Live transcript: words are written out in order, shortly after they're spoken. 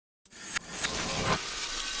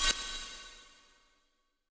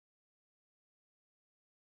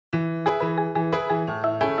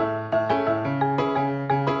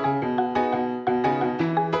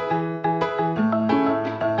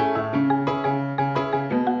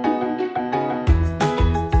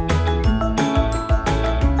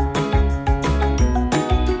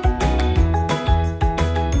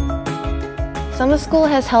Summer school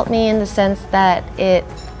has helped me in the sense that it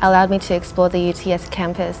allowed me to explore the UTS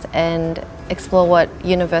campus and explore what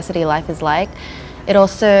university life is like. It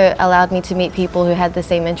also allowed me to meet people who had the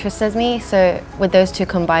same interests as me, so with those two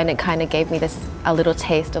combined it kind of gave me a little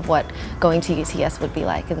taste of what going to UTS would be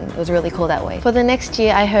like, and it was really cool that way. For the next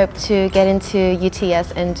year I hope to get into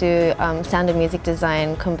UTS and do sound and music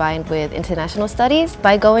design combined with international studies.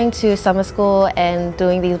 By going to summer school and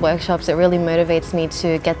doing these workshops, it really motivates me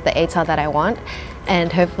to get the ATAR that I want,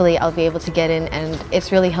 and hopefully I'll be able to get in, and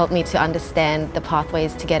it's really helped me to understand the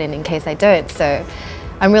pathways to get in case I don't. So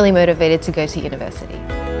I'm really motivated to go to university.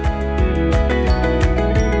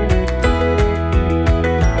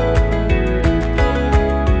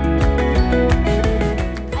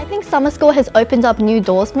 I think summer school has opened up new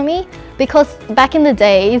doors for me, because back in the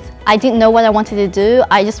days I didn't know what I wanted to do.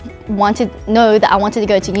 I just wanted to know that I wanted to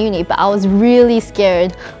go to uni, but I was really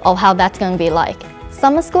scared of how that's going to be like.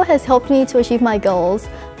 Summer school has helped me to achieve my goals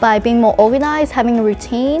by being more organised, having a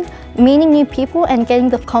routine, meeting new people and getting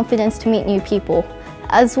the confidence to meet new people.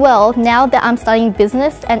 As well, now that I'm studying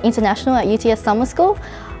business and international at UTS Summer School,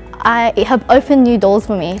 it have opened new doors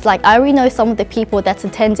for me. Like, I already know some of the people that's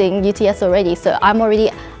attending UTS already, so I'm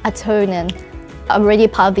already at home and I'm already a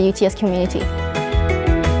part of the UTS community.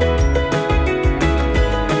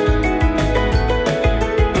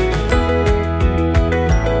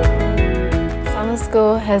 Summer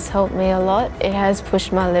school has helped me a lot. It has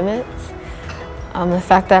pushed my limits. The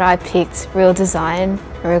fact that I picked real design,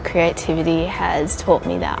 real creativity has taught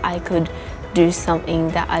me that I could do something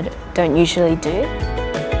that I don't usually do.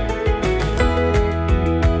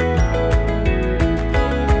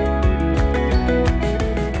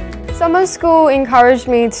 Summer school encouraged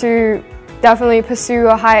me to definitely pursue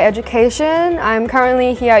a higher education. I'm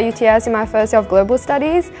currently here at UTS in my first year of global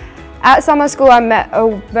studies. At summer school I met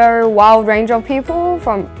a very wide range of people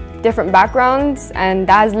from different backgrounds, and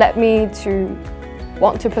that has led me to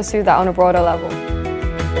want to pursue that on a broader level.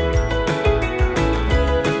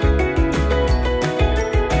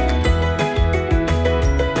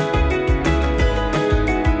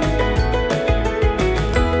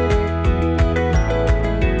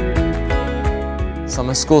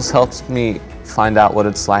 Summer schools helped me find out what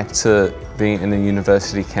it's like to be in a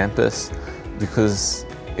university campus, because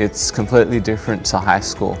it's completely different to high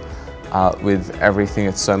school. With everything,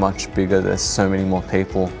 it's so much bigger, there's so many more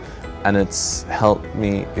people, and it's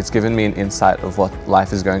given me an insight of what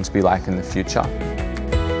life is going to be like in the future.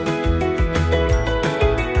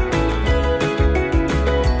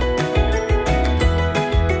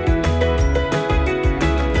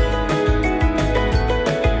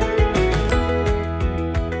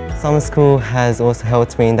 Summer school has also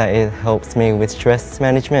helped me in that it helps me with stress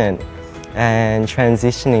management and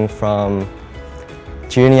transitioning from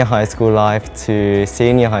junior high school life to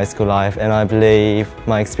senior high school life, and I believe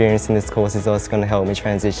my experience in this course is also going to help me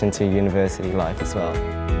transition to university life as well.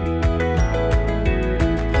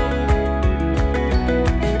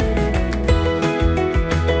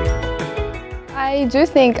 I do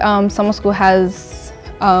think summer school has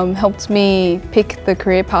helped me pick the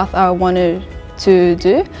career path I wanted to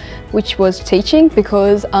do, which was teaching,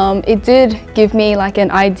 because it did give me like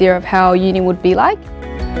an idea of how uni would be like.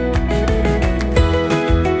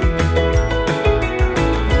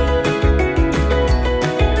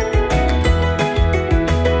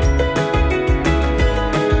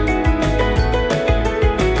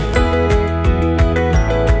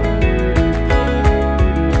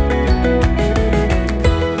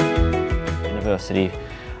 University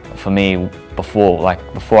for me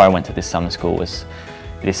before I went to this summer school was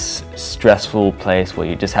this stressful place where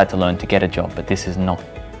you just had to learn to get a job, but this is not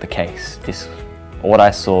the case. What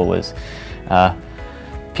I saw was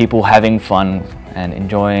people having fun and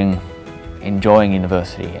enjoying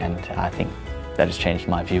university, and I think that has changed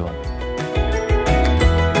my view on it.